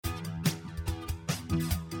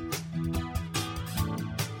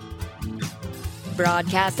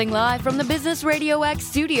Broadcasting live from the Business Radio X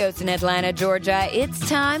studios in Atlanta, Georgia, it's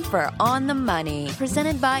time for On the Money,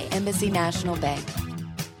 presented by Embassy National Bank.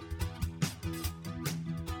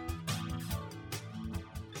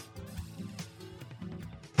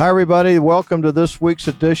 Hi, everybody. Welcome to this week's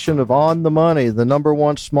edition of On the Money, the number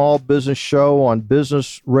one small business show on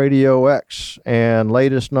Business Radio X. And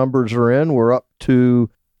latest numbers are in. We're up to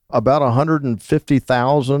about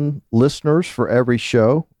 150,000 listeners for every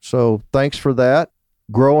show. So thanks for that.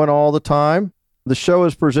 Growing all the time. The show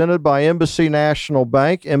is presented by Embassy National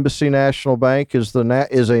Bank. Embassy National Bank is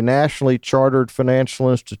a nationally chartered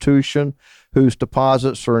financial institution whose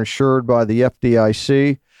deposits are insured by the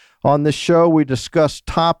FDIC. On this show, we discuss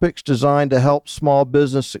topics designed to help small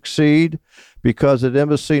business succeed, because at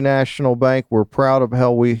Embassy National Bank, we're proud of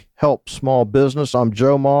how we help small business. I'm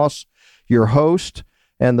Joe Moss, your host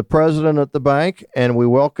and the president at the bank, and we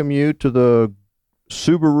welcome you to the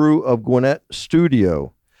Subaru of Gwinnett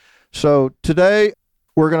studio. So today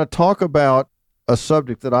we're going to talk about a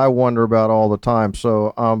subject that I wonder about all the time.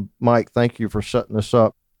 So Mike, thank you for setting this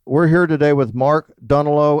up. We're here today with Mark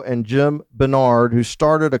Dunlow and Jim Bernard, who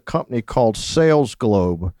started a company called Sales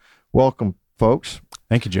Globe. Welcome, folks.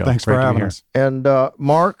 Thank you, Joe. Thanks for having us. And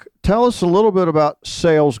Mark, tell us a little bit about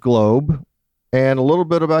Sales Globe and a little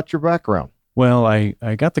bit about your background. Well, I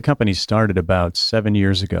got the company started about 7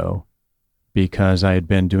 years ago because I had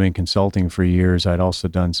been doing consulting for years. I'd also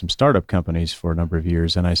done some startup companies for a number of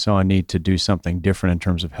years, and I saw a need to do something different in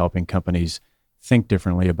terms of helping companies think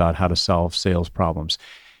differently about how to solve sales problems.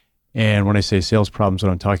 And when I say sales problems,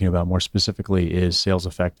 what I'm talking about more specifically is sales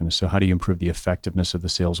effectiveness. So how do you improve the effectiveness of the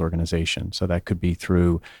sales organization? So that could be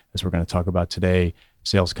through, as we're going to talk about today,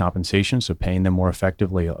 sales compensation, so paying them more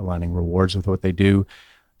effectively, aligning rewards with what they do,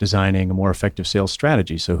 designing a more effective sales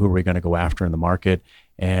strategy. So who are we going to go after in the market,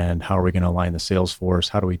 and how are we going to align the sales force?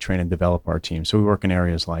 How do we train and develop our team? So we work in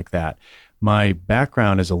areas like that. My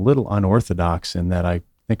background is a little unorthodox in that I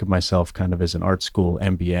think of myself kind of as an art school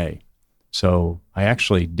MBA. So I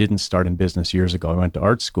actually didn't start in business years ago. I went to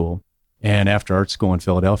art school, and after art school in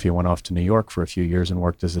Philadelphia, went off to New York for a few years and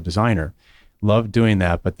worked as a designer. Loved doing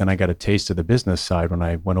that, but then I got a taste of the business side when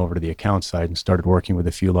I went over to the account side and started working with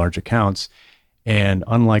a few large accounts. And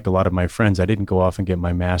unlike a lot of my friends, I didn't go off and get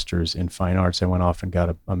my master's in fine arts. I went off and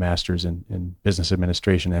got a master's in business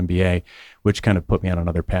administration, MBA, which kind of put me on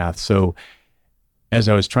another path. So as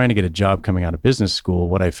I was trying to get a job coming out of business school,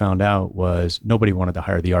 what I found out was nobody wanted to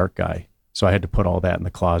hire the art guy. So I had to put all that in the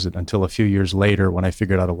closet until a few years later, when I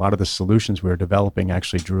figured out a lot of the solutions we were developing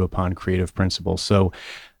actually drew upon creative principles. So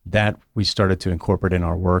that we started to incorporate in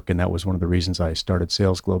our work. And that was one of the reasons I started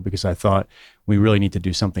Sales Globe, because I thought we really need to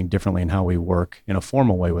do something differently in how we work in a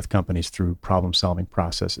formal way with companies through problem-solving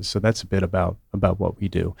processes. So that's a bit about what we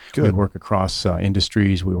do. Good. We work across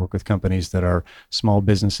industries. We work with companies that are small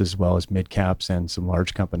businesses as well as mid-caps and some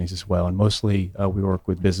large companies as well. And mostly we work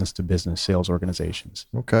with business-to-business sales organizations.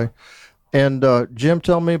 Okay. And Jim,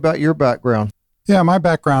 tell me about your background. Yeah, my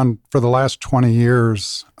background for the last 20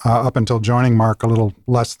 years, up until joining Mark a little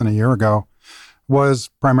less than a year ago, was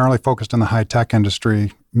primarily focused in the high-tech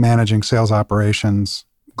industry, managing sales operations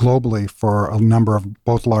globally for a number of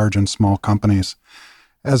both large and small companies.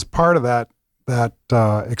 As part of that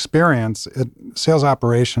experience, sales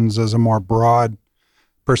operations is a more broad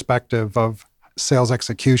perspective of sales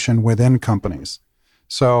execution within companies.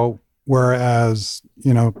 So whereas,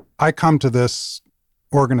 I come to this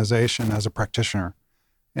organization as a practitioner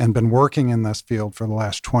and been working in this field for the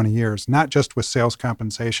last 20 years, not just with sales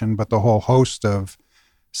compensation, but the whole host of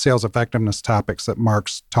sales effectiveness topics that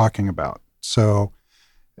Mark's talking about. So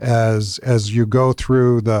as you go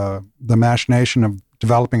through the machination of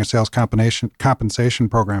developing a sales compensation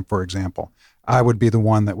program, for example, I would be the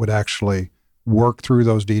one that would actually work through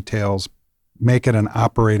those details, make it an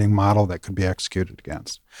operating model that could be executed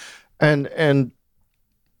against. And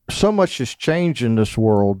so much has changed in this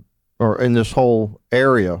world, or in this whole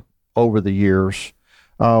area, over the years.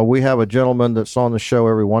 We have a gentleman that's on the show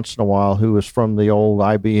every once in a while who is from the old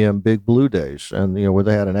IBM Big Blue days, and where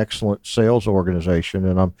they had an excellent sales organization.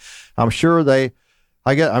 And I'm sure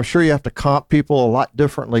I'm sure you have to comp people a lot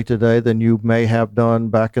differently today than you may have done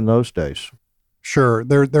back in those days. Sure,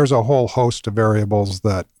 there's a whole host of variables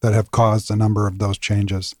that have caused a number of those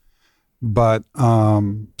changes. But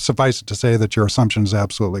suffice it to say that your assumption is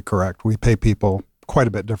absolutely correct. We pay people quite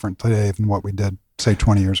a bit different today than what we did, say,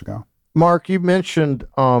 20 years ago. Mark, you mentioned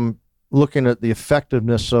looking at the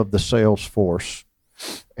effectiveness of the sales force,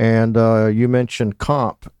 and you mentioned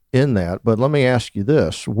comp in that. But let me ask you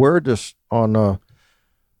this: where does, on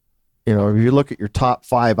if you look at your top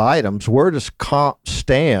 5 items, where does comp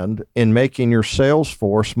stand in making your sales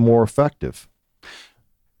force more effective?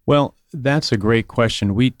 Well, that's a great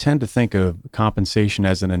question. We tend to think of compensation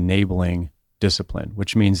as an enabling discipline,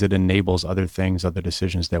 which means it enables other things, other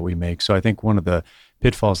decisions that we make. So I think one of the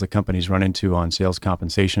pitfalls that companies run into on sales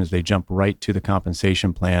compensation is they jump right to the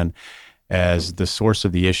compensation plan as the source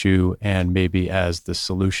of the issue and maybe as the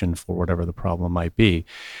solution for whatever the problem might be.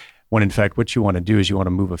 When in fact, what you want to do is you want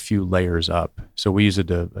to move a few layers up. So we use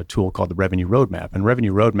a tool called the Revenue Roadmap. And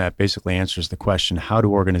Revenue Roadmap basically answers the question, how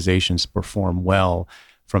do organizations perform well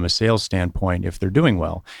from a sales standpoint if they're doing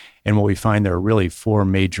well? And what we find, there are really 4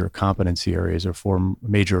 major competency areas or 4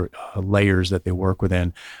 major layers that they work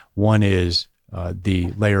within. One is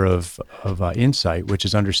the layer of insight, which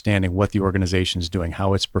is understanding what the organization is doing,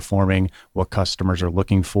 how it's performing, what customers are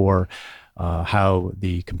looking for, how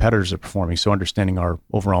the competitors are performing. So understanding our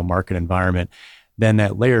overall market environment. Then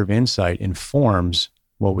that layer of insight informs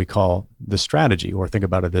what we call the strategy, or think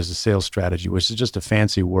about it as a sales strategy, which is just a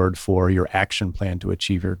fancy word for your action plan to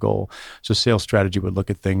achieve your goal. So sales strategy would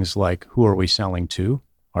look at things like, who are we selling to,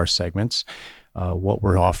 our segments, what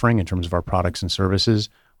we're offering in terms of our products and services,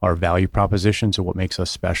 our value proposition, so what makes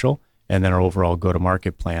us special, and then our overall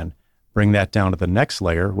go-to-market plan. Bring that down to the next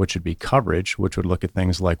layer, which would be coverage, which would look at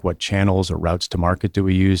things like what channels or routes to market do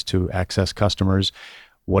we use to access customers?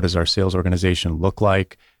 What does our sales organization look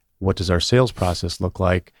like? What does our sales process look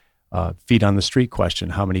like? Feet on the street question,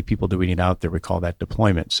 how many people do we need out there? We call that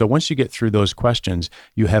deployment. So once you get through those questions,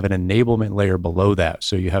 you have an enablement layer below that.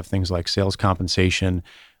 So you have things like sales compensation,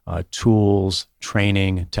 tools,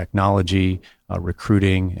 training, technology,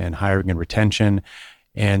 recruiting and hiring and retention.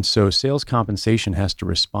 And so sales compensation has to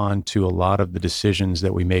respond to a lot of the decisions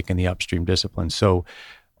that we make in the upstream discipline. So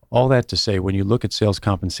all that to say, when you look at sales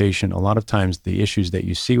compensation, a lot of times the issues that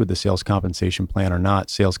you see with the sales compensation plan are not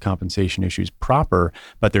sales compensation issues proper,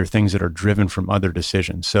 but they're things that are driven from other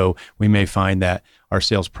decisions. So we may find that our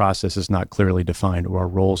sales process is not clearly defined or our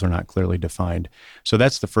roles are not clearly defined. So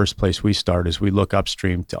that's the first place we start, is we look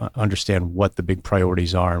upstream to understand what the big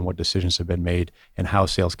priorities are and what decisions have been made and how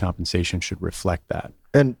sales compensation should reflect that.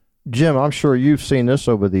 And Jim, I'm sure you've seen this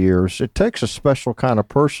over the years. It takes a special kind of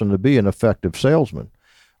person to be an effective salesman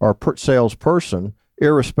or salesperson,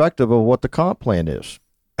 irrespective of what the comp plan is.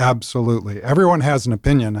 Absolutely. Everyone has an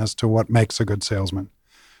opinion as to what makes a good salesman,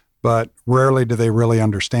 but rarely do they really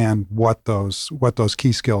understand what those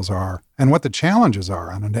key skills are and what the challenges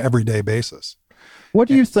are on an everyday basis. What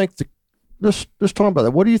do you think let's talk about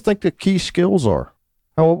that. What do you think the key skills are?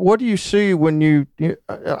 What do you see when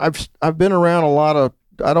I've been around a lot of,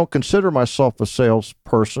 I don't consider myself a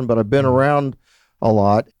salesperson, but I've been around a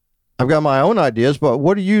lot. I've got my own ideas, but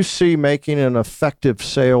what do you see making an effective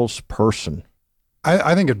salesperson?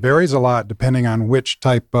 I think it varies a lot depending on which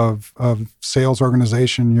type of sales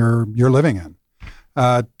organization you're living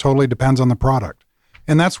in. Totally depends on the product.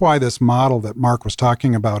 And that's why this model that Mark was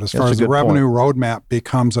talking about, as far as the revenue roadmap,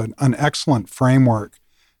 becomes an excellent framework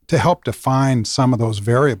to help define some of those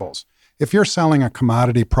variables. If you're selling a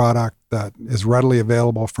commodity product that is readily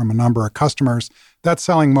available from a number of customers, that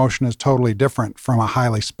selling motion is totally different from a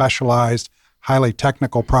highly specialized, highly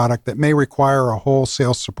technical product that may require a whole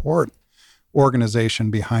sales support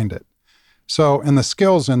organization behind it. So, and the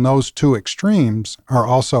skills in those two extremes are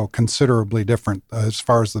also considerably different as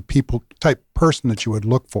far as the people type person that you would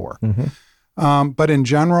look for. Mm-hmm. But in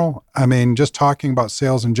general, I mean, just talking about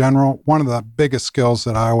sales in general, one of the biggest skills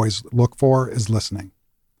that I always look for is listening.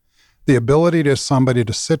 The ability to somebody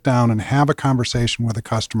to sit down and have a conversation with a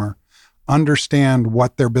customer, understand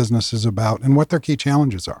what their business is about and what their key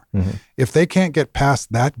challenges are. Mm-hmm. If they can't get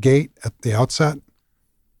past that gate at the outset,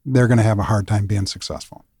 they're going to have a hard time being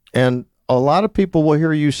successful. And a lot of people will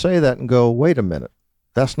hear you say that and go, wait a minute,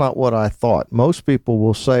 that's not what I thought. Most people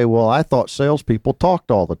will say, well, I thought salespeople talked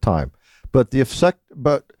all the time. But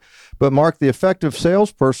Mark, the effective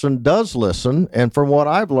salesperson does listen, and from what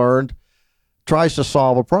I've learned, tries to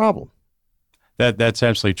solve a problem. That's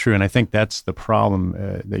absolutely true. And I think that's the problem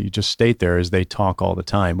that you just state there, is they talk all the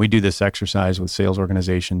time. We do this exercise with sales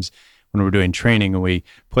organizations when we're doing training, and we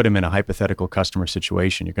put them in a hypothetical customer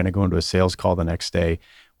situation. You're going to go into a sales call the next day.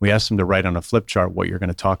 We ask them to write on a flip chart what you're going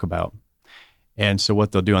to talk about. And so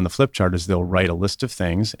what they'll do on the flip chart is they'll write a list of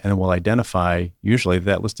things, and we'll identify, usually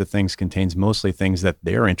that list of things contains mostly things that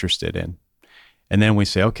they're interested in. And then we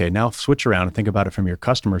say, okay, now switch around and think about it from your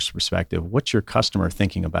customer's perspective. What's your customer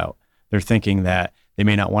thinking about? They're thinking that They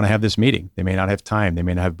may not want to have this meeting. They may not have time. They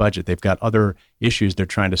may not have budget. They've got other issues they're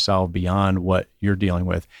trying to solve beyond what you're dealing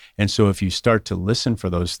with. And so if you start to listen for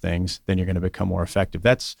those things, then you're going to become more effective.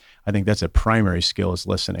 I think that's a primary skill, is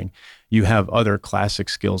listening. You have other classic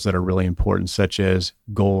skills that are really important, such as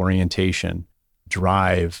goal orientation,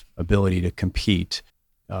 drive, ability to compete,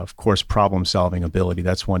 of course, problem-solving ability.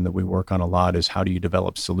 That's one that we work on a lot, is how do you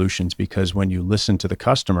develop solutions? Because when you listen to the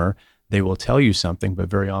customer, they will tell you something, but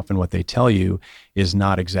very often what they tell you is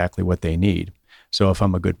not exactly what they need. So if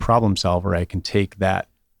I'm a good problem solver, I can take that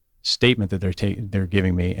statement that they're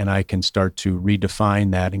giving me, and I can start to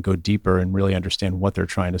redefine that and go deeper and really understand what they're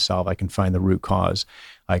trying to solve. I can find the root cause.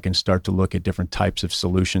 I can start to look at different types of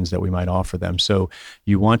solutions that we might offer them. So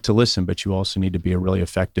you want to listen, but you also need to be a really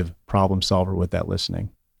effective problem solver with that listening.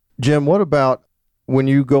 Jim, what about when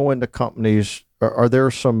you go into companies? Are there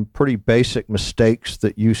some pretty basic mistakes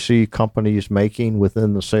that you see companies making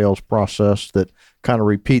within the sales process that kind of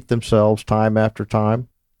repeat themselves time after time?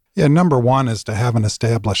 Yeah, number one is to have an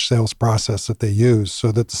established sales process that they use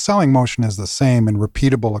so that the selling motion is the same and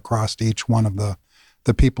repeatable across each one of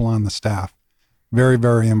the people on the staff. Very,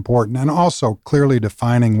 very important. And also clearly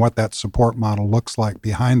defining what that support model looks like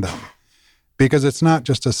behind them. Because it's not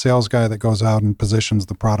just a sales guy that goes out and positions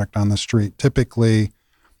the product on the street. Typically,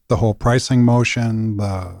 the whole pricing motion,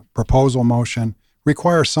 the proposal motion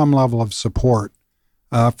requires some level of support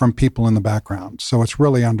from people in the background. So it's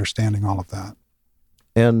really understanding all of that.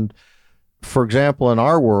 And for example, in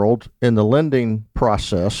our world, in the lending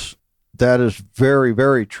process, that is very,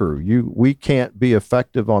 very true. We can't be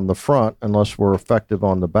effective on the front unless we're effective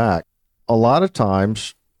on the back. A lot of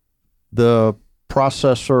times, the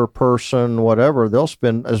processor person, whatever, they'll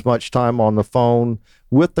spend as much time on the phone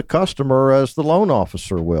with the customer as the loan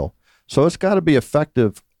officer will. So it's got to be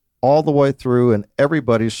effective all the way through, and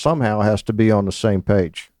everybody somehow has to be on the same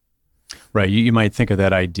page. Right. You might think of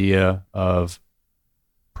that idea of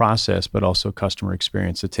process, but also customer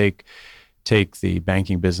experience. So take the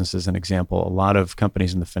banking business as an example. A lot of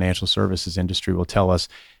companies in the financial services industry will tell us,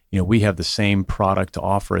 we have the same product to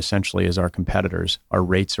offer essentially as our competitors. Our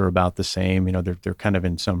rates are about the same. They're kind of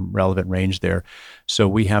in some relevant range there. So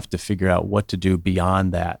we have to figure out what to do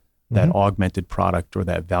beyond that augmented product or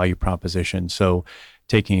that value proposition. So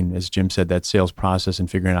taking, as Jim said, that sales process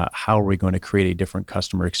and figuring out how are we going to create a different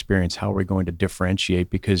customer experience? How are we going to differentiate?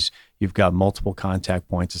 Because you've got multiple contact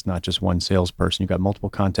points. It's not just one salesperson. You've got multiple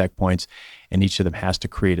contact points, and each of them has to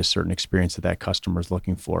create a certain experience that customer is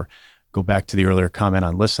looking for. Go back to the earlier comment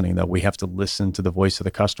on listening, though. We have to listen to the voice of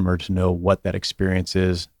the customer to know what that experience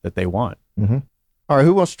is that they want. Mm-hmm. All right,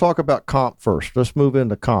 who wants to talk about comp first? Let's move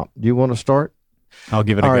into comp. Do you want to start? I'll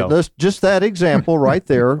give it a go. All right, just that example right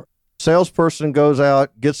there. Salesperson goes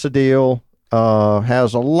out, gets a deal,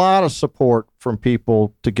 has a lot of support from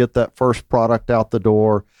people to get that first product out the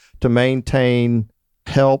door, to maintain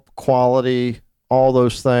help, quality, all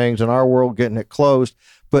those things. In our world, getting it closed.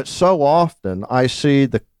 But so often I see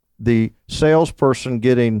the salesperson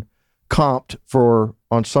getting comped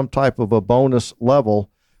on some type of a bonus level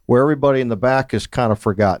where everybody in the back is kind of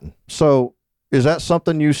forgotten. So is that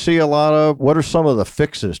something you see a lot of? What are some of the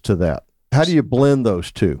fixes to that? How do you blend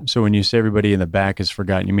those two? So when you say everybody in the back is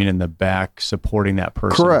forgotten, you mean in the back supporting that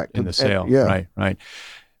person Correct. In the sale? Yeah. Right.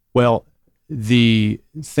 Well, the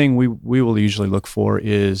thing we will usually look for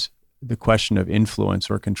is the question of influence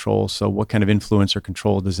or control. So what kind of influence or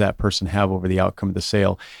control does that person have over the outcome of the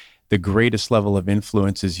sale? The greatest level of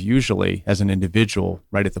influence is usually as an individual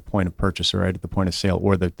right at the point of purchase or right at the point of sale,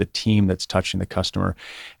 or the team that's touching the customer.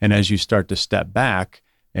 And as you start to step back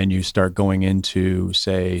and you start going into,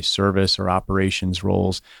 say, service or operations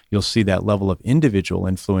roles, you'll see that level of individual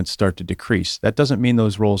influence start to decrease. That doesn't mean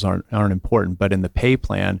those roles aren't important, but in the pay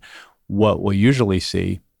plan, what we'll usually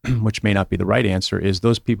see, which may not be the right answer, is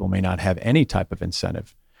those people may not have any type of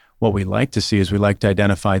incentive. What we like to see is we like to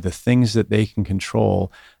identify the things that they can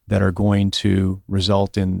control that are going to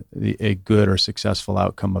result in a good or successful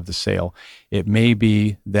outcome of the sale. It may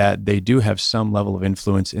be that they do have some level of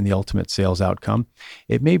influence in the ultimate sales outcome.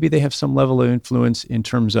 It may be they have some level of influence in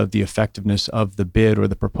terms of the effectiveness of the bid or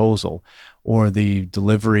the proposal or the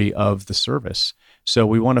delivery of the service. So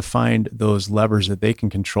we want to find those levers that they can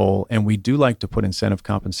control, and we do like to put incentive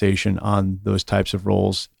compensation on those types of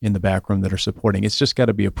roles in the backroom that are supporting. It's just got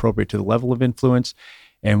to be appropriate to the level of influence.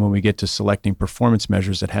 And when we get to selecting performance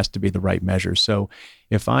measures, it has to be the right measure. So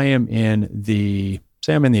if I am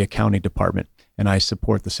I'm in the accounting department and I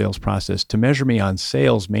support the sales process, to measure me on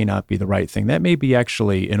sales may not be the right thing. That may be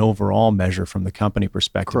actually an overall measure from the company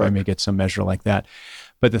perspective. Correct. I may get some measure like that.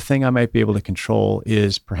 But the thing I might be able to control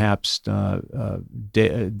is perhaps the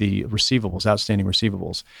receivables, outstanding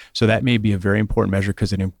receivables. So that may be a very important measure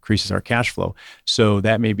because it increases our cash flow. So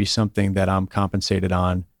that may be something that I'm compensated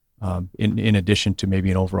on in addition to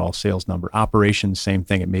maybe an overall sales number. Operations, same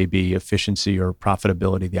thing. It may be efficiency or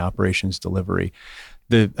profitability, the operations delivery.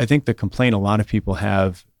 I think the complaint a lot of people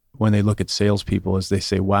have when they look at salespeople is they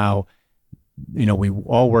say, wow, we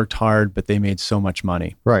all worked hard, but they made so much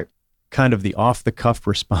money. Right. Kind of the off-the-cuff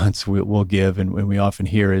response we'll give, and we often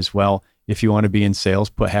hear is, well, if you want to be in sales,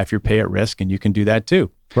 put half your pay at risk, and you can do that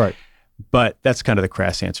too. Right. But that's kind of the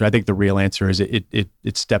crass answer. I think the real answer is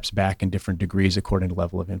it steps back in different degrees according to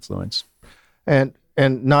level of influence. And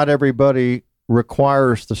not everybody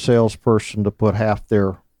requires the salesperson to put half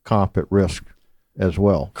their comp at risk as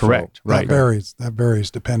well. Correct. So, right. That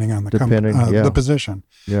varies depending on the position.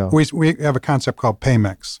 Yeah. We have a concept called pay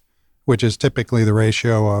mix, which is typically the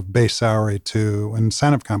ratio of base salary to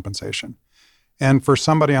incentive compensation. And for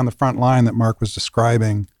somebody on the front line that Mark was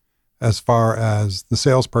describing, as far as the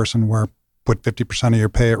salesperson where put 50% of your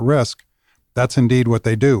pay at risk, that's indeed what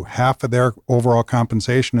they do. Half of their overall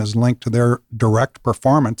compensation is linked to their direct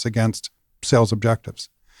performance against sales objectives.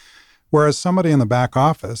 Whereas somebody in the back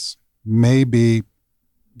office may be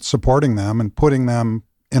supporting them and putting them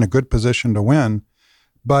in a good position to win,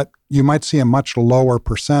 but you might see a much lower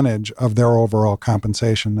percentage of their overall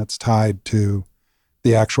compensation that's tied to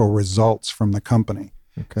the actual results from the company.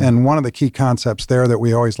 Okay. And one of the key concepts there that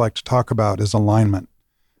we always like to talk about is alignment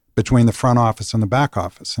between the front office and the back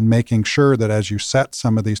office, and making sure that as you set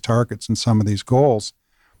some of these targets and some of these goals,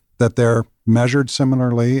 that they're measured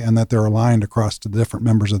similarly and that they're aligned across the different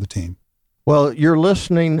members of the team. Well, you're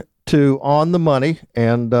listening to On the Money,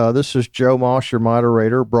 and this is Joe Moss, your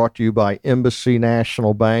moderator, brought to you by Embassy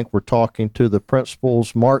National Bank. We're talking to the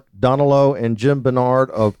principals, Mark Dunnelow and Jim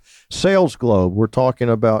Bernard of Sales Globe. We're talking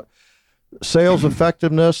about sales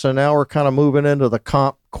effectiveness, and now we're kind of moving into the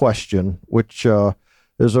comp question, which it's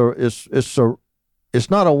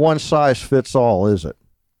not a one size fits all, is it?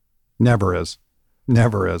 Never is.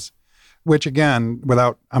 Which again,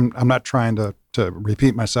 I'm not trying to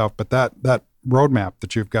repeat myself, but that roadmap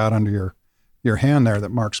that you've got under your hand there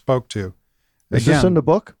that Mark spoke to. Is this in the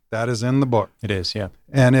book? That is in the book. It is, yeah.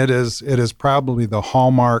 And it is probably the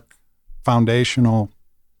hallmark foundational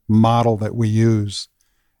model that we use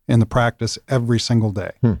in the practice every single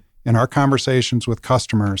day. In our conversations with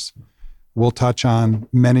customers, we'll touch on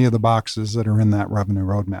many of the boxes that are in that revenue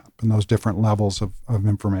roadmap and those different levels of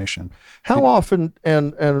information. How often,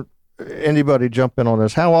 and anybody jump in on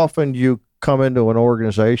this, how often you come into an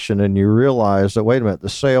organization and you realize that, wait a minute, the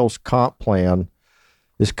sales comp plan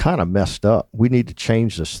is kind of messed up. We need to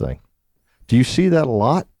change this thing. Do you see that a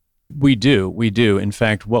lot? We do. In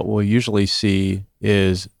fact, what we'll usually see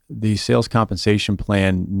is the sales compensation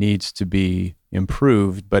plan needs to be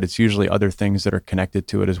improved, but it's usually other things that are connected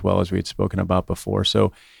to it as well, as we had spoken about before.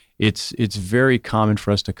 So it's very common for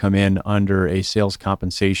us to come in under a sales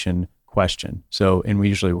compensation question. So, and we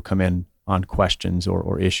usually will come in on questions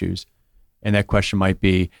or issues. And that question might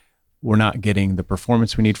be, we're not getting the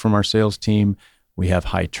performance we need from our sales team. We have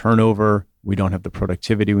high turnover. We don't have the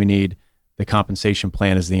productivity we need. The compensation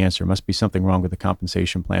plan is the answer. Must be something wrong with the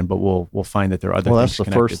compensation plan, but we'll find that there are other things that's the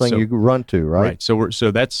connected. first thing you run to, right? Right. So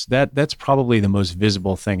that's probably the most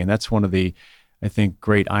visible thing, and that's one of the, I think,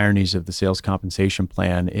 great ironies of the sales compensation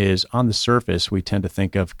plan is on the surface we tend to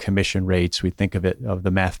think of commission rates. We think of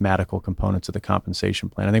the mathematical components of the compensation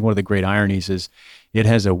plan. I think one of the great ironies is it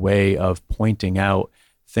has a way of pointing out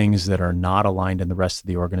things that are not aligned in the rest of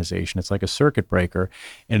the organization. It's like a circuit breaker.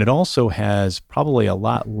 And it also has probably a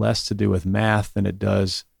lot less to do with math than it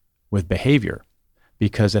does with behavior,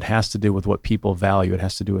 because it has to do with what people value. It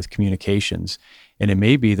has to do with communications. And it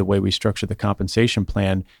may be the way we structure the compensation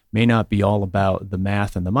plan may not be all about the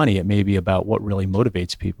math and the money. It may be about what really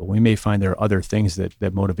motivates people. We may find there are other things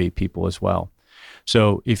that motivate people as well.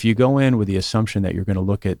 So if you go in with the assumption that you're going to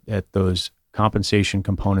look at those compensation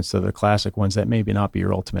components that are the classic ones, that may not be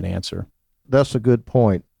your ultimate answer. That's a good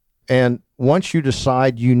point. And once you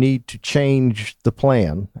decide you need to change the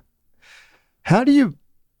plan, how do you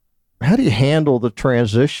handle the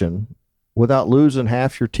transition without losing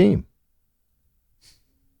half your team?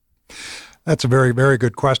 That's a very, very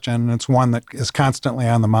good question. And it's one that is constantly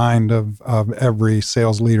on the mind of every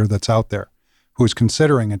sales leader that's out there who's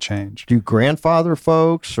considering a change. Do you grandfather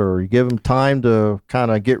folks, or you give them time to kind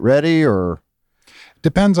of get ready, or?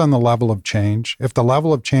 Depends on the level of change. If the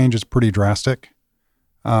level of change is pretty drastic,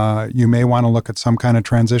 you may want to look at some kind of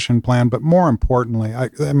transition plan. But more importantly,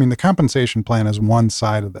 I mean, the compensation plan is one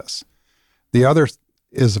side of this. The other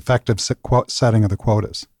is effective setting of the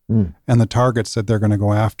quotas. and the targets that they're going to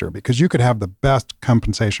go after. Because you could have the best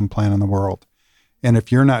compensation plan in the world, and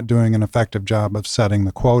if you're not doing an effective job of setting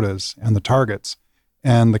the quotas and the targets,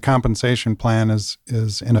 and the compensation plan is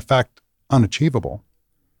in effect unachievable,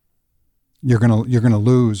 you're gonna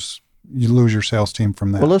lose your sales team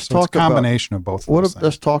from that. Well, let's talk it's a combination of both.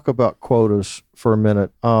 Let's talk about quotas for a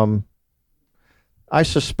minute. I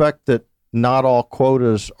suspect that not all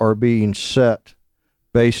quotas are being set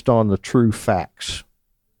based on the true facts.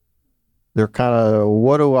 They're kind of,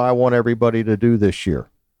 what do I want everybody to do this year?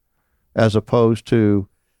 As opposed to,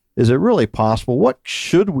 is it really possible? What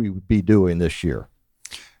should we be doing this year?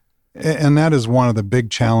 And that is one of the big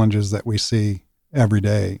challenges that we see every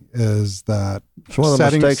day, is that it's one of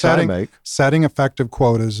the mistakes I make. Setting effective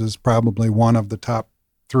quotas is probably one of the top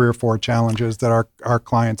 3 or 4 challenges that our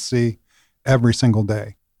clients see every single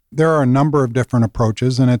day. There are a number of different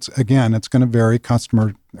approaches, and it's going to vary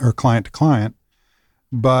customer or client to client.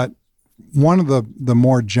 But one of the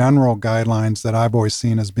more general guidelines that I've always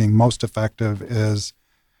seen as being most effective is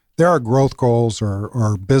there are growth goals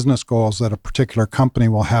or business goals that a particular company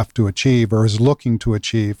will have to achieve or is looking to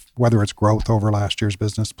achieve, whether it's growth over last year's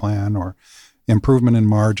business plan or improvement in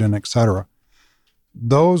margin, et cetera.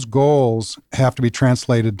 Those goals have to be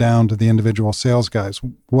translated down to the individual sales guys.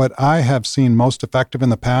 What I have seen most effective in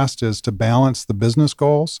the past is to balance the business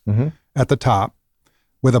goals at the top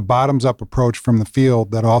with a bottoms-up approach from the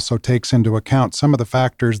field that also takes into account some of the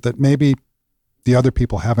factors that maybe the other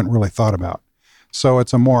people haven't really thought about. So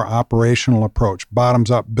it's a more operational approach,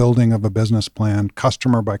 bottoms-up building of a business plan,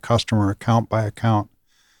 customer by customer, account by account,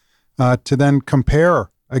 to then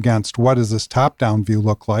compare against what does this top-down view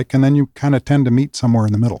look like, and then you kind of tend to meet somewhere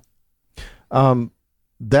in the middle.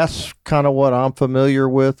 That's kind of what I'm familiar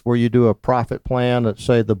with, where you do a profit plan at,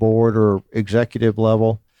 say, the board or executive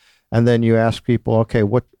level, and then you ask people, okay,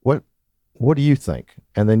 what do you think?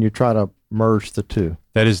 And then you try to merge the two.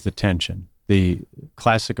 That is the tension. The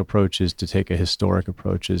classic approach is to take a historic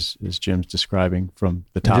approach, as Jim's describing, from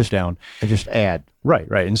the top down. And just add. Right.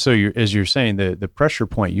 And so as you're saying, the pressure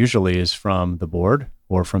point usually is from the board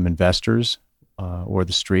or from investors or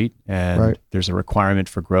the street. And there's a requirement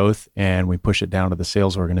for growth, and we push it down to the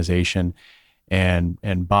sales organization.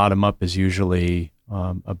 And bottom up is usually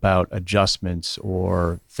about adjustments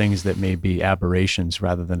or things that may be aberrations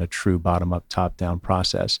rather than a true bottom up, top down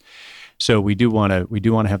process. So we do want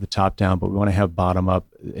to have the top down, but we want to have bottom up,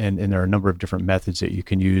 and there are a number of different methods that you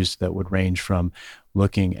can use that would range from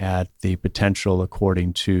looking at the potential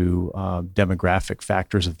according to demographic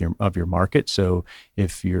factors of your market. So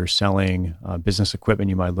if you're selling business equipment,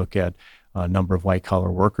 you might look at a number of white collar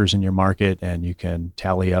workers in your market, and you can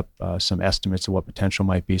tally up some estimates of what potential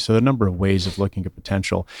might be. So there are a number of ways of looking at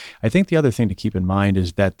potential. I think the other thing to keep in mind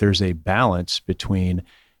is that there's a balance between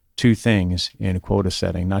two things in quota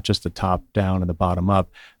setting, not just the top down and the bottom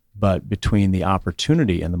up, but between the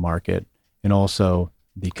opportunity in the market and also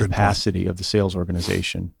the capacity of the sales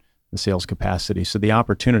organization, the sales capacity. So the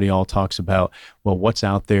opportunity all talks about, well, what's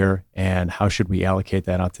out there and how should we allocate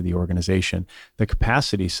that out to the organization? The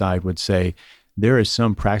capacity side would say there is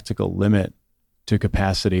some practical limit to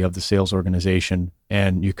capacity of the sales organization,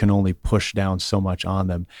 and you can only push down so much on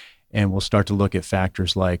them. And we'll start to look at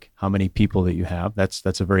factors like how many people that you have.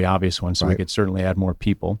 That's a very obvious one. So we could certainly add more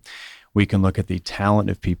people. We can look at the talent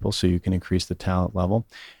of people, so you can increase the talent level.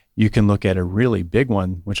 You can look at a really big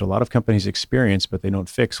one, which a lot of companies experience, but they don't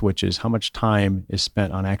fix, which is how much time is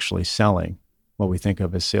spent on actually selling, what we think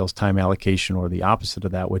of as sales time allocation, or the opposite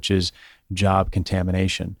of that, which is job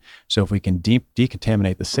contamination. So if we can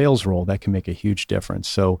decontaminate the sales role, that can make a huge difference.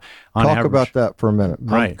 So on average, talk about that for a minute.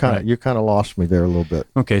 You kind of lost me there a little bit.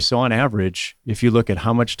 Okay, so on average, if you look at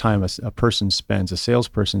how much time a salesperson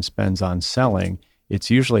spends on selling, it's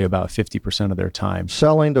usually about 50% of their time.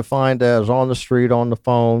 Selling defined as on the street, on the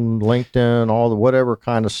phone, LinkedIn, all the whatever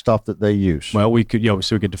kind of stuff that they use. Well, we could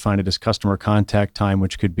define it as customer contact time,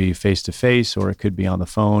 which could be face-to-face, or it could be on the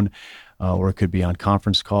phone, or it could be on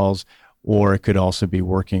conference calls, or it could also be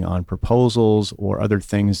working on proposals or other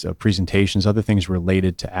things, presentations, other things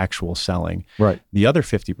related to actual selling. Right. The other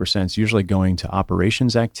 50% is usually going to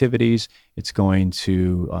operations activities. It's going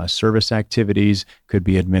to service activities, could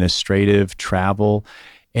be administrative, travel.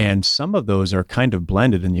 And some of those are kind of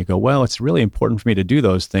blended, and you go, well, it's really important for me to do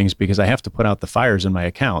those things because I have to put out the fires in my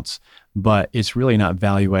accounts, but it's really not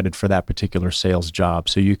value added for that particular sales job.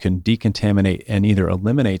 So you can decontaminate and either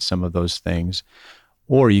eliminate some of those things,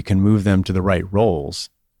 or you can move them to the right roles.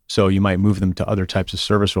 So you might move them to other types of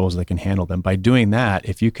service roles that can handle them. By doing that,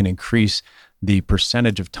 if you can increase the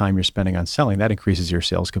percentage of time you're spending on selling, that increases your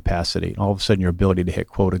sales capacity. All of a sudden, your ability to hit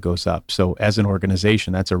quota goes up. So as an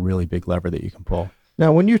organization, that's a really big lever that you can pull.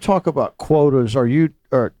 Now, when you talk about quotas, are you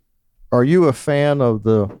a fan of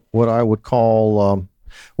the what I would call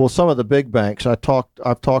some of the big banks? I've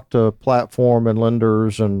talked to platform and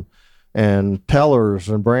lenders and tellers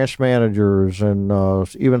and branch managers and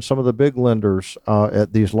even some of the big lenders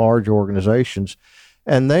at these large organizations,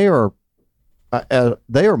 and they are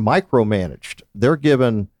micromanaged. They're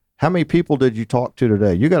given, how many people did you talk to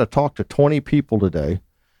today? You got to talk to 20 people today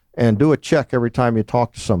and do a check every time you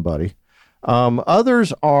talk to somebody.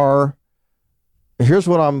 Others are, here's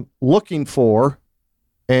what I'm looking for,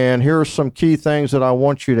 and here's some key things that I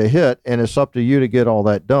want you to hit, and it's up to you to get all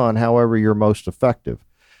that done, however you're most effective.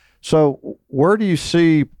 So where do you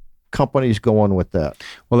see companies going with that?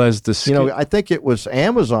 Well, as the I think it was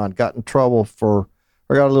Amazon got in trouble or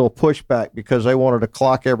got a little pushback because they wanted to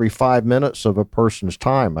clock every 5 minutes of a person's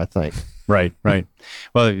time, I think. Right.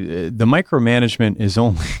 Well, the micromanagement is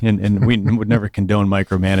only, and we would never condone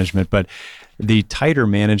micromanagement, but the tighter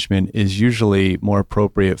management is usually more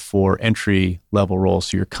appropriate for entry level roles.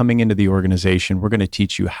 So you're coming into the organization, we're going to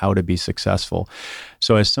teach you how to be successful.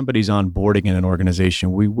 So as somebody's onboarding in an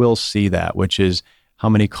organization, we will see that, which is, how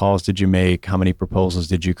many calls did you make? How many proposals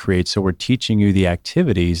did you create? So we're teaching you the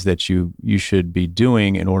activities that you should be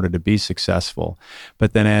doing in order to be successful.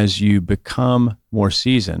 But then as you become more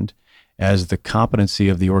seasoned, as the competency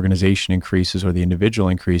of the organization increases or the individual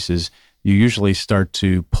increases, you usually start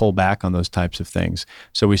to pull back on those types of things.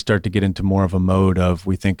 So we start to get into more of a mode of,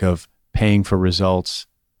 we think of paying for results,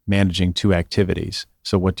 managing to activities.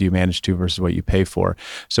 So what do you manage to versus what you pay for?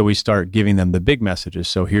 So we start giving them the big messages.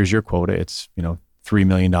 So here's your quota. It's, $3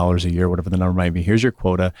 million a year, whatever the number might be. Here's your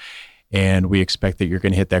quota. And we expect that you're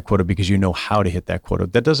going to hit that quota because you know how to hit that quota.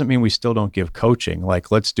 That doesn't mean we still don't give coaching.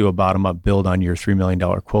 Like, let's do a bottom-up build on your $3 million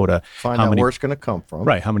quota. Find out where it's going to come from.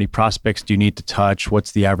 Right. How many prospects do you need to touch?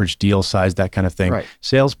 What's the average deal size? That kind of thing. Right.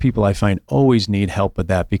 Salespeople, I find, always need help with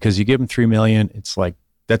that because you give them $3 million, it's like,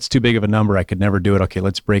 that's too big of a number. I could never do it. Okay,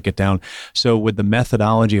 let's break it down. So with the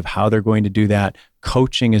methodology of how they're going to do that,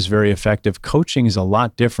 coaching is very effective. Coaching is a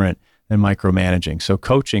lot different than micromanaging. So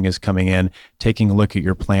coaching is coming in, taking a look at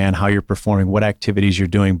your plan, how you're performing, what activities you're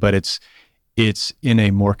doing, but it's in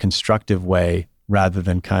a more constructive way rather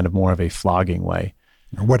than kind of more of a flogging way.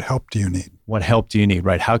 What help do you need? What help do you need,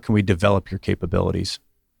 right? How can we develop your capabilities?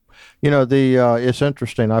 It's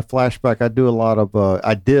interesting. I flashback. I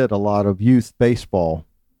did a lot of youth baseball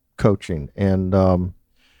coaching, and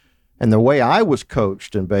the way I was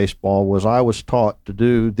coached in baseball was I was taught to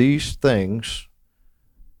do these things.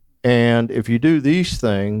 And if you do these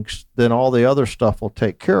things, then all the other stuff will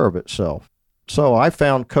take care of itself. So I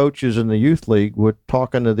found coaches in the youth league would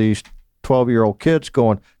talking to these 12-year-old kids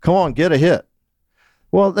going, come on, get a hit.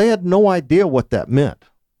 Well, they had no idea what that meant.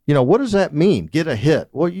 What does that mean? Get a hit.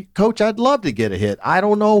 Well, coach, I'd love to get a hit. I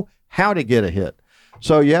don't know how to get a hit.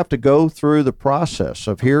 So you have to go through the process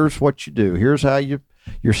of here's what you do. Here's how you're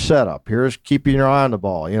set up. Here's keeping your eye on the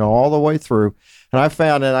ball, all the way through. And I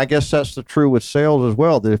found, and I guess that's the true with sales as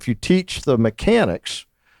well, that if you teach the mechanics,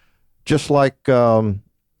 just like our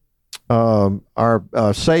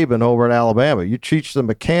Saban over at Alabama, you teach the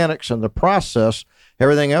mechanics and the process,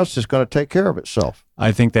 everything else is going to take care of itself.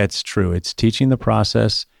 I think that's true. It's teaching the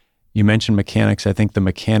process. You mentioned mechanics. I think the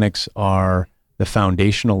mechanics are the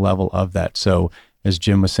foundational level of that. So as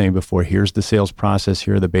Jim was saying before, here's the sales process.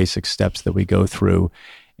 Here are the basic steps that we go through.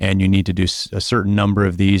 And you need to do a certain number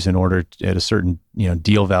of these in order to, at a certain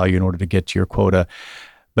deal value in order to get to your quota.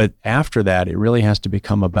 But after that, it really has to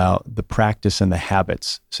become about the practice and the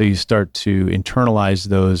habits. So you start to internalize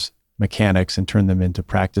those mechanics and turn them into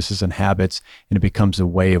practices and habits, and it becomes a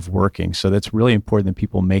way of working. So that's really important that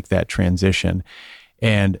people make that transition.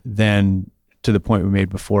 And then to the point we made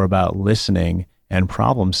before about listening and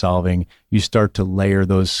problem solving, you start to layer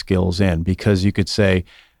those skills in, because you could say,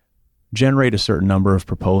 generate a certain number of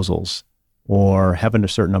proposals or having a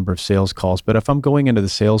certain number of sales calls. But if I'm going into the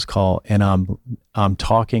sales call and I'm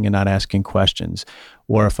talking and not asking questions,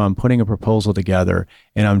 or if I'm putting a proposal together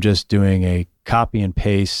and I'm just doing a copy and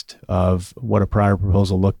paste of what a prior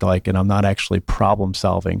proposal looked like and I'm not actually problem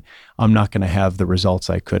solving, I'm not going to have the results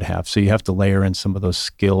I could have. So you have to layer in some of those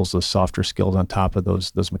skills, those softer skills on top of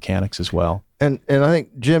those mechanics as well. And I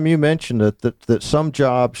think, Jim, you mentioned that some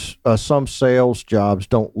jobs, some sales jobs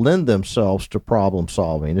don't lend themselves to problem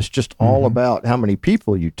solving. It's just all about how many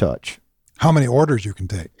people you touch. How many orders you can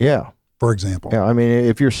take. Yeah. For example. Yeah. I mean,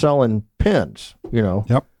 if you're selling pens,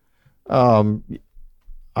 Yep.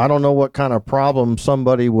 I don't know what kind of problem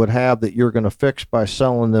somebody would have that you're going to fix by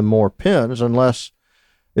selling them more pens, unless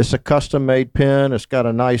it's a custom-made pen. It's got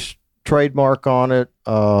a nice trademark on it.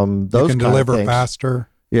 Those you can kind deliver of things. faster.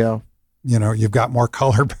 Yeah. You've got more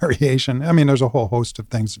color variation. I mean, there's a whole host of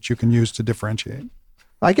things that you can use to differentiate.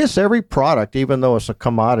 I guess every product, even though it's a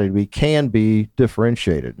commodity, can be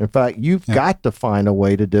differentiated. In fact, you've got to find a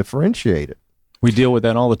way to differentiate it. We deal with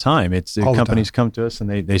that all the time. All companies come to us and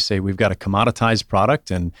they say, we've got a commoditized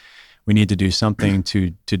product and we need to do something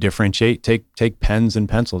to differentiate. Take pens and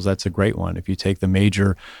pencils. That's a great one. If you take the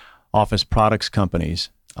major office products companies.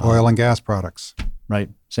 Oil and gas products. Right.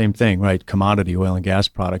 Same thing, right? Commodity oil and gas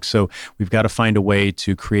products. So we've got to find a way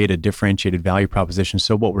to create a differentiated value proposition.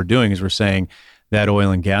 So what we're doing is we're saying that oil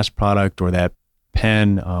and gas product or that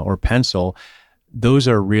pen or pencil, those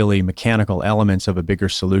are really mechanical elements of a bigger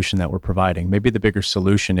solution that we're providing. Maybe the bigger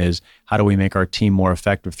solution is how do we make our team more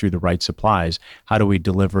effective through the right supplies? How do we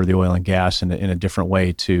deliver the oil and gas in a different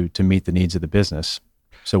way to meet the needs of the business?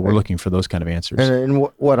 So we're looking for those kind of answers. And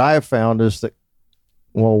what I have found is that,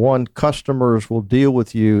 one, customers will deal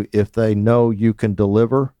with you if they know you can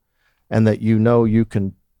deliver and that you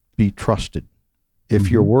can be trusted.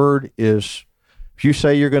 If your word is, if you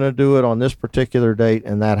say you're going to do it on this particular date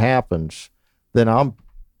and that happens, then I'm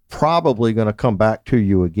probably going to come back to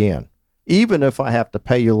you again, even if I have to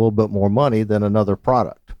pay you a little bit more money than another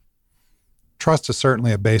product. Trust is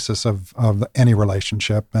certainly a basis of any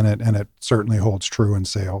relationship, and it certainly holds true in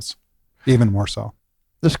sales, even more so.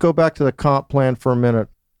 Let's go back to the comp plan for a minute.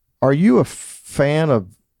 Are you a fan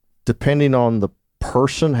of, depending on the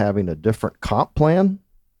person, having a different comp plan?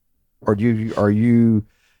 Or do you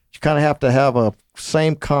kind of have to have a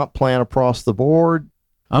same comp plan across the board?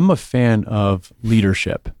 I'm a fan of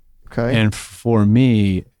leadership. Okay. And for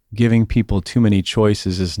me, giving people too many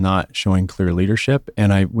choices is not showing clear leadership.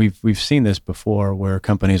 And we've seen this before where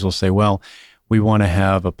companies will say, well, we want to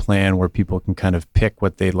have a plan where people can kind of pick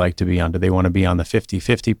what they'd like to be on. Do they want to be on the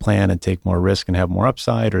 50-50 plan and take more risk and have more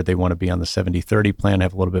upside, or they want to be on the 70-30 plan and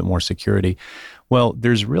have a little bit more security? Well,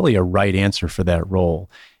 there's really a right answer for that role.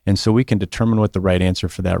 And so we can determine what the right answer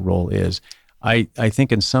for that role is. I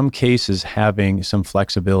think in some cases having some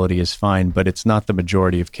flexibility is fine, but it's not the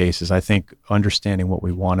majority of cases. I think understanding what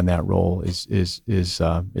we want in that role is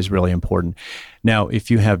really important. Now,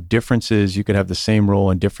 if you have differences, you could have the same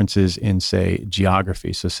role and differences in, say,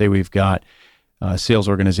 geography. So say we've got sales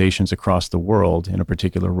organizations across the world in a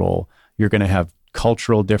particular role. You're going to have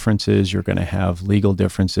cultural differences, you're going to have legal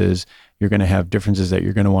differences, you're going to have differences that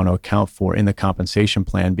you're going to want to account for in the compensation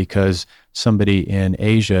plan, because somebody in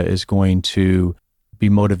Asia is going to be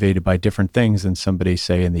motivated by different things than somebody,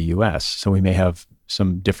 say, in the US. So we may have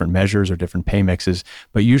some different measures or different pay mixes,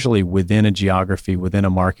 but usually within a geography, within a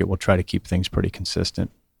market, we'll try to keep things pretty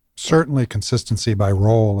consistent. Certainly consistency by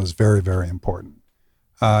role is very, very important.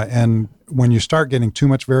 And when you start getting too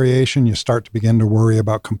much variation, you start to begin to worry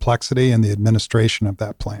about complexity and the administration of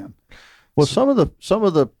that plan. Well, some of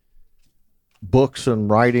the books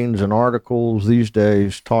and writings and articles these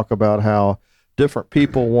days talk about how different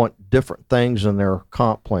people want different things in their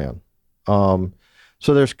comp plan. So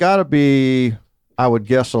there's got to be, I would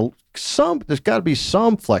guess, there's got to be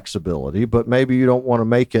some flexibility, but maybe you don't want to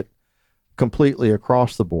make it completely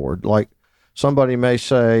across the board. Like somebody may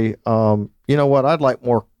say, you know what, I'd like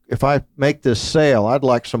more, if I make this sale, I'd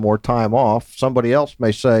like some more time off. Somebody else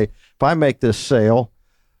may say, if I make this sale,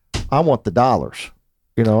 I want the dollars,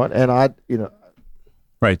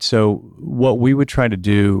 Right. So what we would try to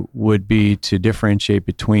do would be to differentiate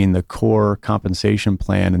between the core compensation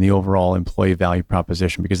plan and the overall employee value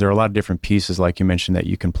proposition, because there are a lot of different pieces, like you mentioned, that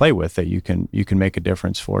you can play with, that you can make a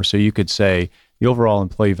difference for. So you could say the overall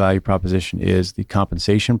employee value proposition is the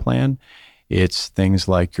compensation plan. It's things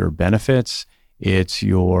like your benefits. It's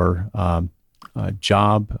your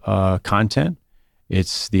job content.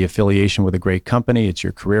 It's the affiliation with a great company. It's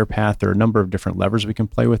your career path. There are a number of different levers we can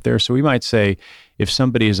play with there. So we might say, if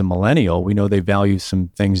somebody is a millennial, we know they value some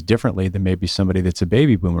things differently than maybe somebody that's a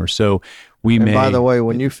baby boomer. So we may. By the way,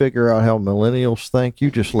 when you figure out how millennials think, you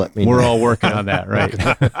just let me know. We're all working on that, right?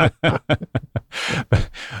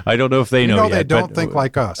 I don't know if they know yet. They don't think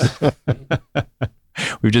like us.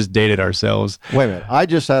 We've just dated ourselves. Wait a minute. I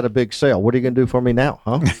just had a big sale. What are you going to do for me now,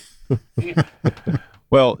 huh?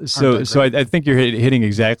 Well, so I think you're hitting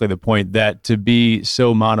exactly the point, that to be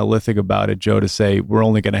so monolithic about it, Joe, to say we're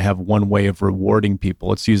only going to have one way of rewarding people,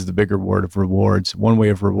 let's use the bigger word of rewards, one way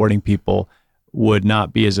of rewarding people would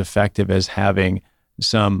not be as effective as having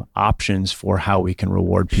some options for how we can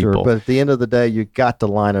reward people. Sure, but at the end of the day, you got to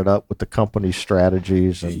line it up with the company's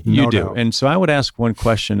strategies. And you do. And so I would ask one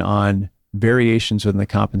question on variations within the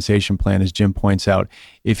compensation plan, as Jim points out.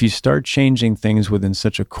 If you start changing things within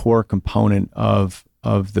such a core component of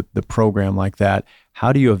of the program like that,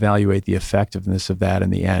 how do you evaluate the effectiveness of that in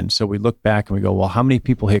the end? So we look back and we go, well, how many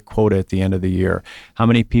people hit quota at the end of the year? How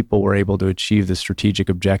many people were able to achieve the strategic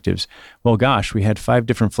objectives? Well, gosh, we had 5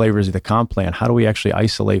 different flavors of the comp plan. How do we actually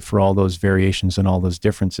isolate for all those variations and all those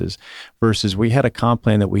differences? Versus we had a comp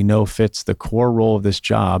plan that we know fits the core role of this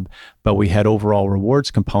job, but we had overall rewards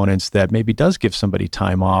components that maybe does give somebody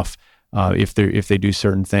time off if they do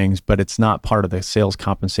certain things, but it's not part of the sales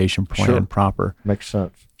compensation plan proper. Makes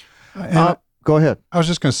sense. Go ahead. I was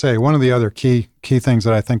just going to say, one of the other key things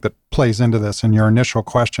that I think that plays into this in your initial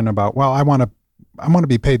question about, well, I want to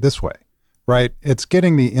be paid this way, right? It's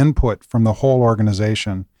getting the input from the whole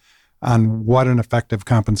organization on what an effective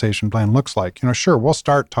compensation plan looks like. Sure, we'll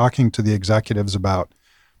start talking to the executives about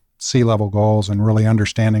C-level goals and really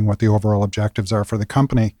understanding what the overall objectives are for the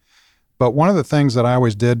company. But one of the things that I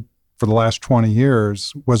always did for the last 20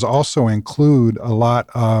 years was also include a lot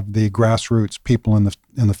of the grassroots people in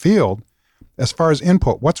the field as far as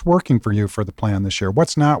input. What's working for you for the plan this year?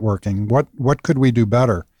 What's not working? What could we do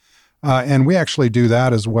better? And we actually do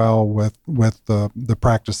that as well with the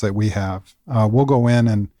practice that we have. We'll go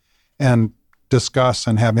in and discuss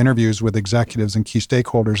and have interviews with executives and key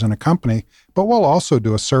stakeholders in a company, but we'll also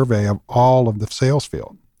do a survey of all of the sales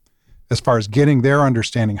field as far as getting their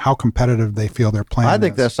understanding how competitive they feel their plan is. I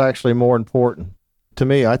think that's actually more important. To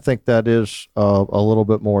me, I think that is a little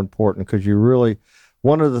bit more important because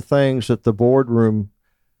one of the things at the boardroom,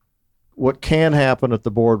 what can happen at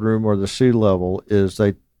the boardroom or the C-level is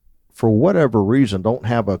they, for whatever reason, don't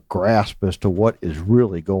have a grasp as to what is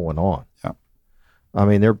really going on. Yeah. I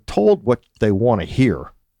mean, they're told what they want to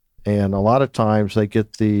hear. And a lot of times they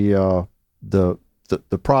get the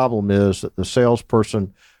problem is that the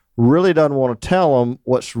salesperson really doesn't want to tell them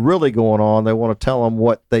what's really going on. They want to tell them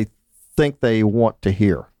what they think they want to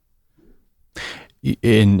hear.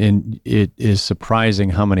 And it is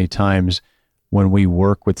surprising how many times when we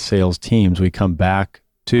work with sales teams, we come back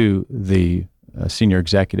to the senior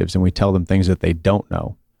executives and we tell them things that they don't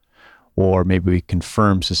know. Or maybe we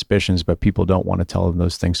confirm suspicions, but people don't want to tell them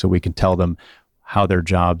those things. So we can tell them how their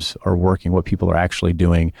jobs are working, what people are actually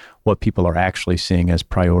doing, what people are actually seeing as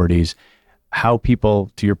priorities, how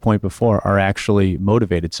people, to your point before, are actually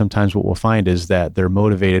motivated. Sometimes what we'll find is that they're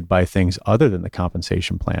motivated by things other than the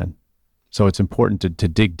compensation plan. So it's important to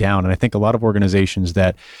dig down. And I think a lot of organizations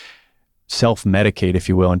that self-medicate, if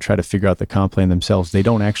you will, and try to figure out the comp plan themselves, they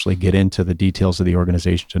don't actually get into the details of the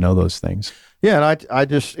organization to know those things. Yeah, and I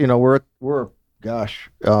just, I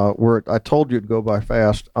told you it'd go by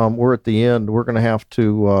fast. We're at the end. We're going to have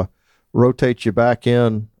to rotate you back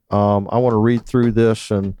in. I want to read through this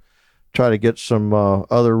and try to get some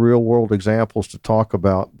other real-world examples to talk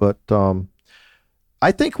about. But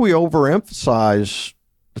I think we overemphasize.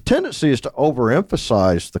 The tendency is to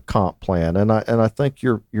overemphasize the comp plan, and I think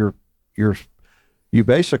you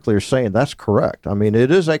basically are saying that's correct. I mean,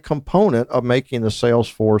 it is a component of making the sales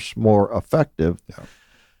force more effective. Yeah.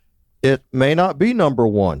 It may not be number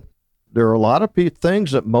one. There are a lot of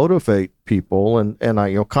things that motivate people, and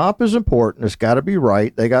comp is important. It's got to be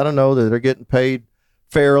right. They got to know that they're getting paid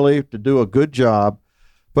fairly to do a good job.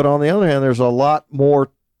 But on the other hand, there's a lot more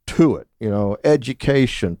to it.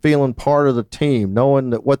 Education, feeling part of the team,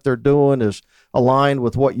 knowing that what they're doing is aligned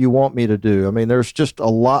with what you want me to do. I mean, there's just a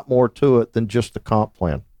lot more to it than just the comp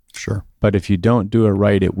plan. Sure. But if you don't do it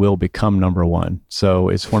right, it will become number one. So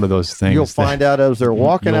it's one of those things. You'll find out as they're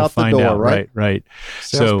walking out the door, right? Right.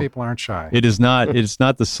 Salespeople aren't shy. It's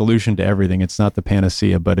not the solution to everything. It's not the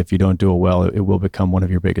panacea, but if you don't do it well, it will become one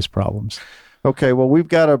of your biggest problems. Okay, well, we've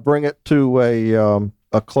got to bring it to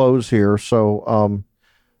a close here. So,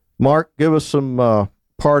 Mark, give us some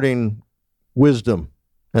parting wisdom,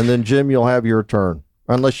 and then Jim, you'll have your turn,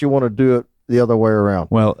 unless you want to do it the other way around.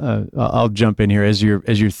 Well, I'll jump in here as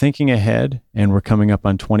you're thinking ahead, and we're coming up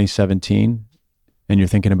on 2017, and you're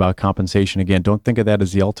thinking about compensation again. Don't think of that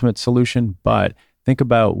as the ultimate solution, but think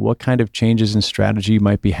about what kind of changes in strategy you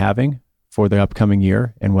might be having for the upcoming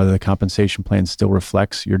year, and whether the compensation plan still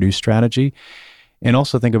reflects your new strategy. And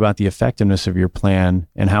also think about the effectiveness of your plan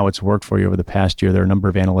and how it's worked for you over the past year. There are a number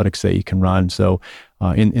of analytics that you can run. So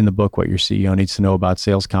in the book, What Your CEO Needs to Know About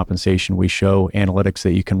Sales Compensation, we show analytics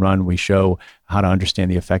that you can run. We show how to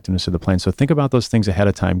understand the effectiveness of the plan. So think about those things ahead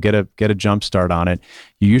of time. Get a jump start on it.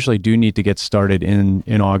 You usually do need to get started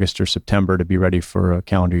in August or September to be ready for a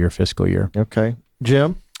calendar year, fiscal year. Okay.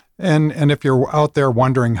 Jim? And if you're out there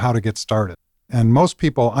wondering how to get started, and most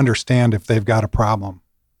people understand if they've got a problem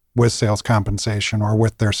with sales compensation or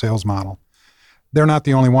with their sales model. They're not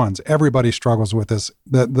the only ones. Everybody struggles with this.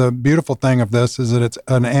 The beautiful thing of this is that it's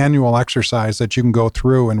an annual exercise that you can go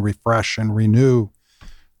through and refresh and renew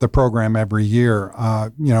the program every year.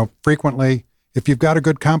 Frequently, if you've got a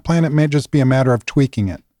good comp plan, it may just be a matter of tweaking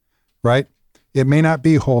it, right? It may not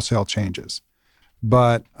be wholesale changes,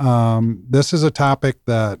 but this is a topic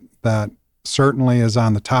that certainly is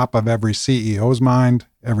on the top of every CEO's mind,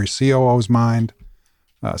 every COO's mind,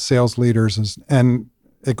 sales leaders, and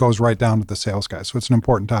it goes right down to the sales guys. So it's an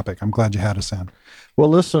important topic. I'm glad you had us in. Well,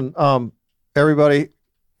 listen, everybody,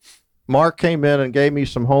 Mark came in and gave me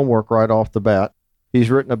some homework right off the bat. He's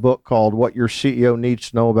written a book called What Your CEO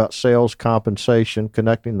Needs to Know About Sales Compensation,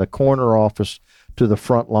 Connecting the Corner Office to the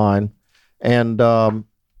Front Line. And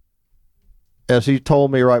as he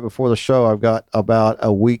told me right before the show, I've got about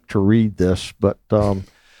a week to read this, but I'm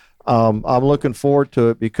looking forward to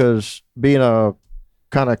it because being a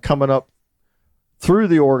kind of coming up through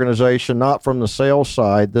the organization, not from the sales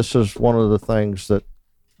side, this is one of the things that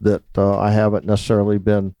I haven't necessarily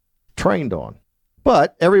been trained on.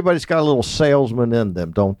 But everybody's got a little salesman in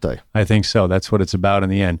them, don't they? I think so. That's what it's about in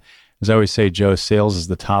the end. As I always say, Joe, sales is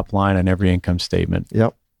the top line on every income statement.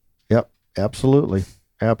 Yep. Absolutely.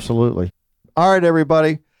 All right,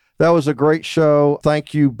 everybody. That was a great show.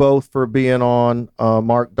 Thank you both for being on,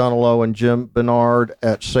 Mark Dunalow and Jim Bernard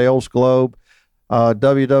at Sales Globe.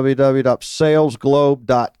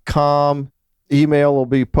 www.salesglobe.com. Email will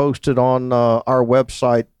be posted on our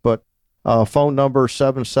website, but phone number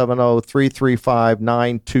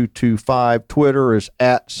 770-335-9225. Twitter is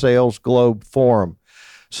 @SalesGlobeForum.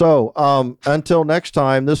 So until next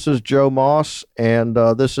time, this is Joe Moss, and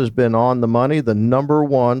this has been On the Money, the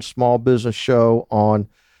 #1 small business show on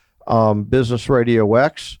Business Radio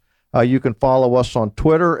X. You can follow us on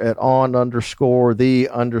Twitter at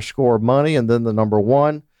 @on_the_money and then the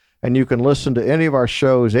 #1. And you can listen to any of our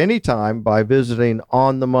shows anytime by visiting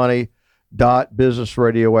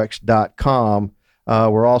onthemoney.businessradiox.com.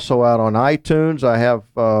 We're also out on iTunes. I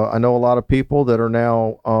know a lot of people that are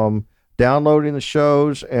now downloading the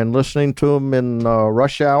shows and listening to them in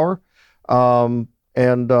rush hour. And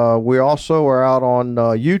we also are out on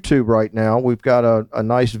YouTube right now. We've got a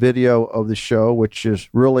nice video of the show, which is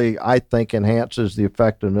really, I think, enhances the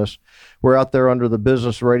effectiveness. We're out there under the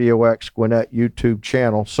Business Radio X Gwinnett YouTube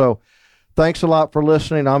channel. So thanks a lot for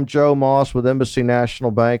listening. I'm Joe Moss with Embassy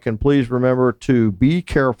National Bank. And please remember to be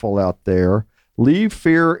careful out there. Leave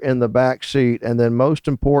fear in the back seat. And then most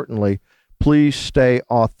importantly, please stay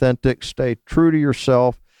authentic. Stay true to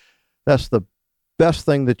yourself. That's the best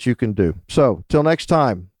thing that you can do. So till next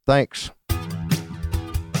time, thanks.